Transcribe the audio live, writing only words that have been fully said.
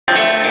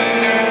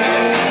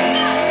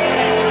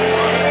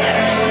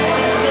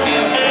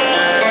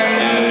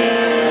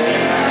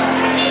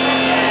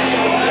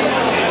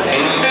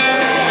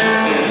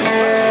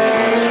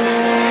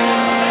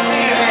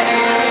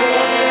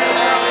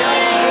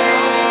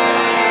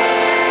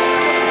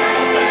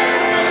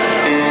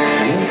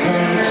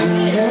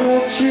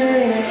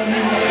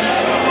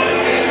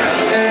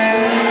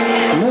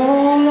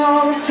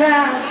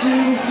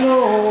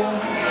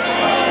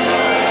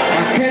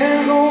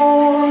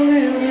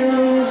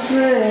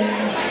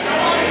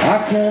I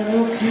can't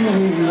look you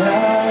in the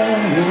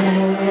eye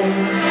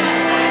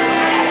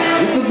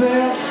with the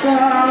best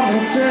of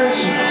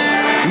intentions,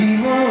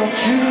 even a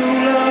true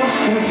love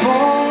can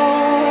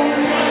fall.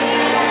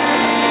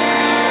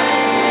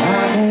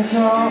 I can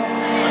talk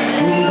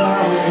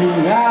about you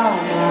now,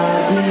 my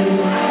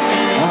dear.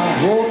 Our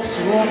hopes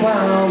were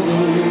bound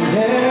in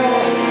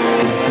hell.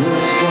 The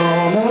first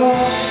dawn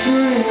of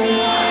spring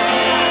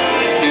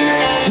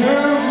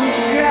turns the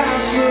sky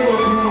so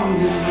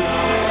blue.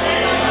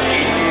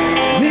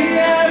 The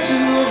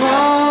ashes of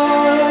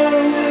our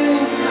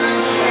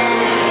lips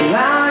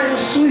lie in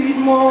sweet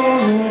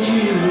morning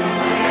dew.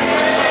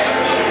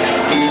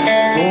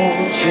 For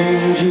the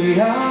change we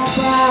are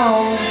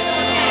bound,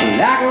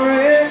 like a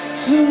wreck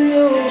to the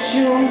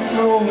ocean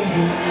floor.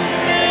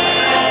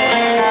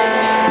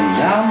 And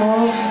I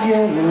must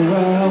get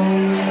around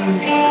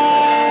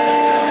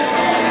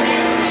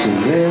to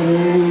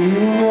letting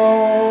you know.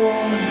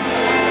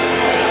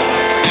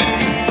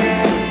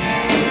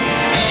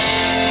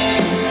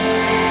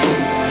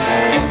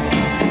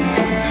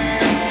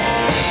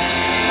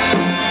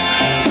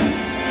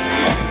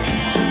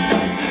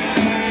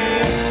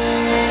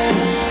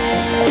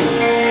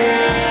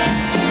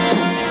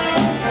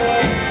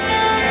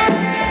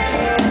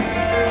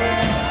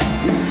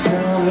 This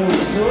town is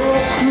so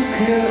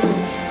crooked.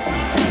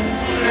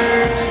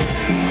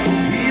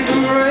 Even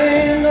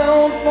rain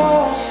don't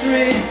fall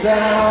straight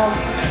down.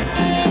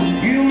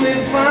 You may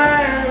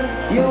find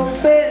your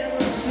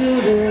better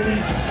suited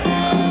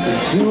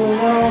to a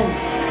love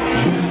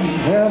you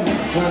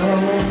haven't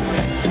found.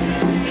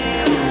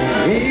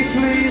 A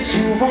place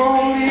you've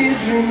only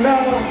dreamed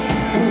of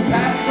in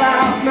past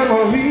life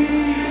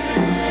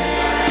memories,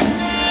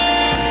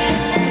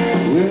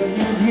 where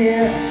you've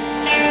yet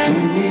to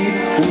meet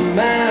the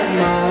man,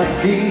 my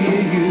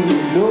dear. You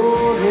know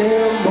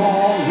him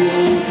all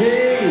your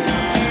days.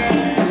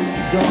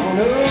 It's dawn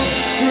of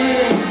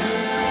spring,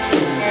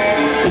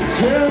 it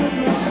turns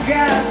the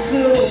sky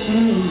so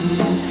blue.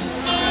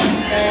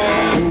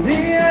 And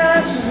the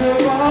ashes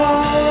of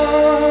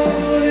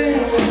autumns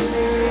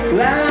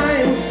lie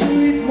in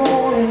sweet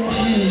morning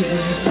dew.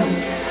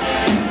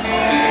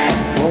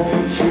 For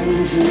the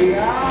change we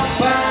are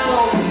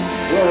bound,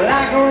 we're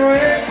like a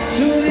wreck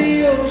to the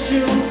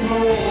ocean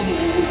floor.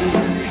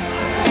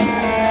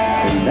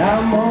 And I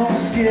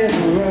must get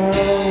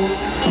around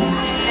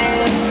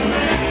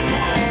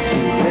to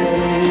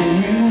letting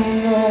you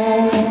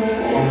know.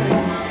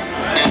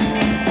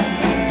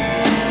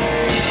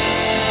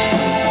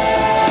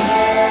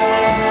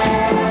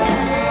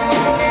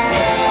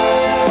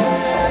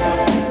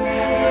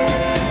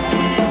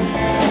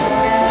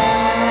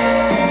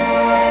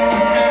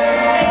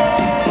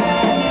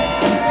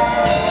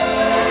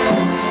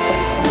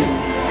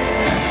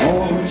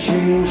 For the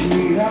change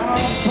we are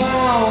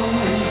bound,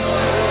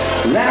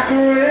 like a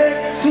wreck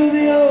to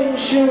the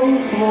ocean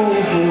floor.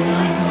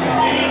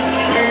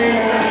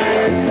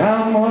 And I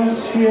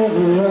must get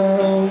around.